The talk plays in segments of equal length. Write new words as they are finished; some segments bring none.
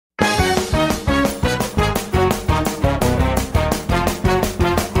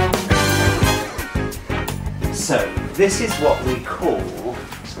This is what we call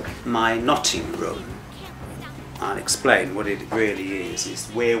my knotting room. I'll explain what it really is. It's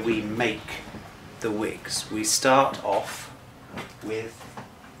where we make the wigs. We start off with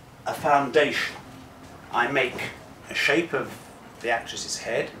a foundation. I make a shape of the actress's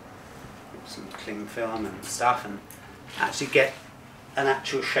head, some cling film and stuff, and actually get an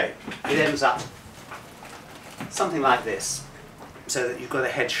actual shape. It ends up something like this, so that you've got a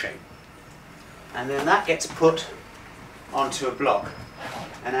head shape. And then that gets put onto a block.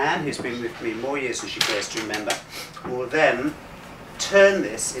 And Anne, who's been with me more years than she cares to remember, will then turn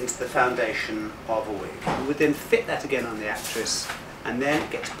this into the foundation of a wig. We would then fit that again on the actress, and then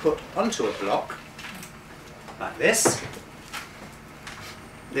it gets put onto a block like this.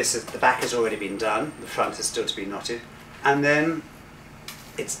 The back has already been done, the front is still to be knotted, and then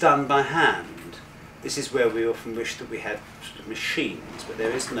it's done by hand. This is where we often wish that we had sort of machines, but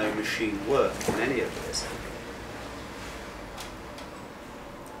there is no machine work in any of this.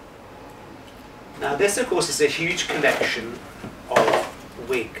 Now this, of course, is a huge collection of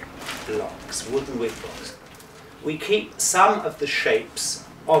wig blocks, wooden wig blocks. We keep some of the shapes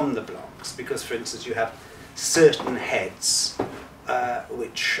on the blocks because, for instance, you have certain heads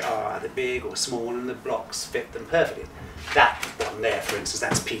which are either big or small, and the blocks fit them perfectly. That one there, for instance,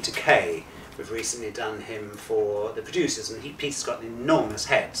 that's Peter Kay. We've recently done him for the producers, and Peter's got an enormous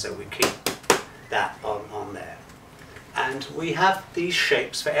head, so we keep that on there. And we have these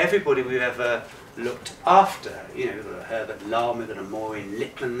shapes for everybody we've ever looked after. You know, we've got a Herbert Lom, we've got a Maureen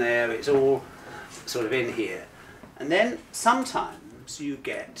Littman there, it's all sort of in here. And then sometimes you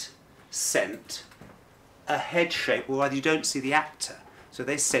get sent a head shape where you don't see the actor, so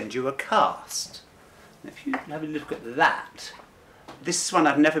they send you a cast. And if you have a look at that, this is one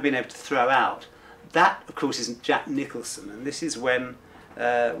I've never been able to throw out. That, of course, is Jack Nicholson, and this is when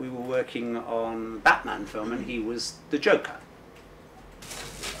we were working on Batman film and he was the Joker.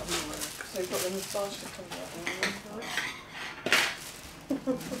 Because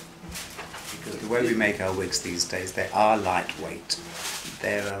the way we make our wigs these days, they are lightweight.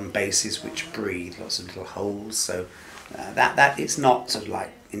 They're bases which breathe, lots of little holes, so that it's not sort of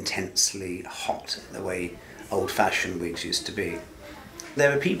like intensely hot the way old-fashioned wigs used to be.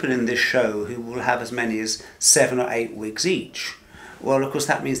 There are people in this show who will have as many as 7 or 8 wigs each. Well, of course,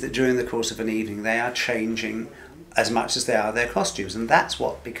 that means that during the course of an evening they are changing as much as they are their costumes, and that's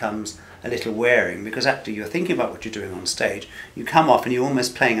what becomes a little wearing, because after you're thinking about what you're doing on stage, you come off and you're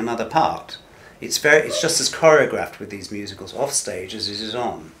almost playing another part. It's just as choreographed with these musicals off stage as it is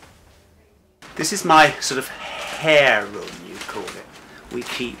on. This is my sort of hair room, you'd call it. We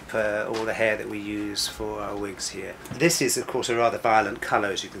keep all the hair that we use for our wigs here. This is, of course, a rather violent colour,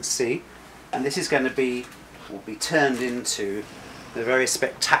 as you can see, and this is going to will be turned into the very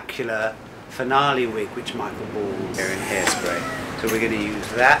spectacular finale wig which Michael Ball here in Hairspray. So we're going to use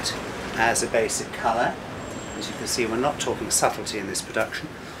that as a basic colour. As you can see, we're not talking subtlety in this production.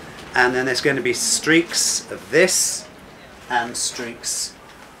 And then there's going to be streaks of this and streaks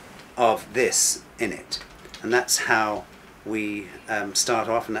of this in it. And that's how we start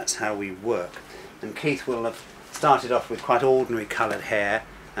off, and that's how we work. And Keith will have started off with quite ordinary coloured hair,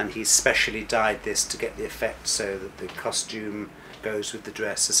 and he's specially dyed this to get the effect so that the costume goes with the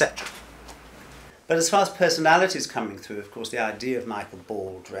dress, etc. But as far as personalities coming through, of course, the idea of Michael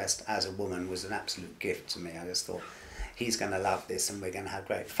Ball dressed as a woman was an absolute gift to me. I just thought, he's going to love this and we're going to have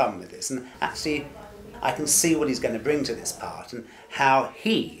great fun with this. And actually, I can see what he's going to bring to this part and how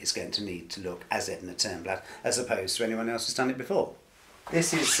he is going to need to look as Edna Turnblad as opposed to anyone else who's done it before.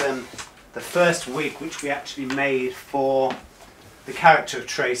 This is the first wig which we actually made for the character of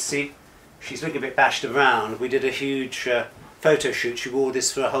Tracy. She's looking a bit bashed around. We did a huge photo shoot. She wore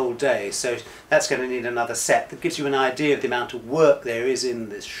this for a whole day, so that's going to need another set. That gives you an idea of the amount of work there is in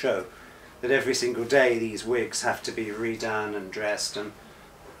this show. That every single day these wigs have to be redone and dressed and,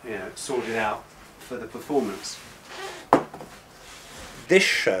 you know, sorted out for the performance. This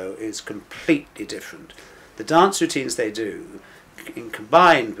show is completely different. The dance routines they do,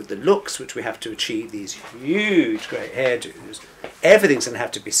 combined with the looks which we have to achieve, these huge great hairdos, everything's going to have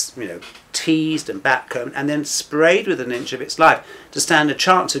to be, you know, teased and backcombed and then sprayed with an inch of its life to stand a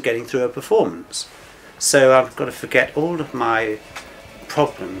chance of getting through a performance. So I've got to forget all of my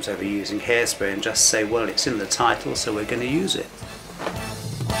problems over using hairspray and just say, well, it's in the title, so we're going to use it.